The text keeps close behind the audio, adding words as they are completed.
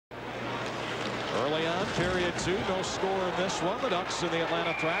Early on, period 2, no score in this one. The Ducks and the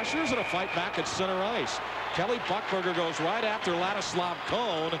Atlanta Thrashers in a fight back at center ice. Kelly Buchberger goes right after Ladislav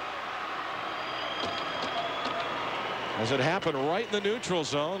Kohn, as it happened right in the neutral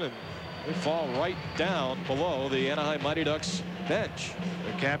zone, and they fall right down below the Anaheim Mighty Ducks bench.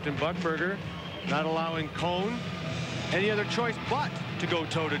 The captain Buchberger not allowing Kohn any other choice but to go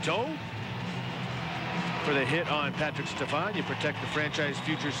toe-to-toe for the hit on Patrick Stefan. You protect the franchise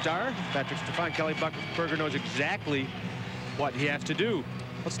future star. Patrick Stefan, Kelly Buchberger knows exactly what he has to do.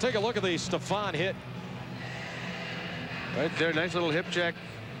 Let's take a look at the Stefan hit. Right there, nice little hip check.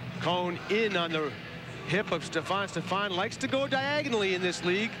 Kohn in on the hip of Stefan. Stefan likes to go diagonally in this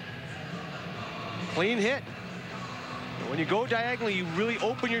league. Clean hit. And when you go diagonally, you really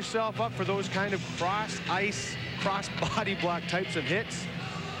open yourself up for those kind of cross-ice, cross-body block types of hits.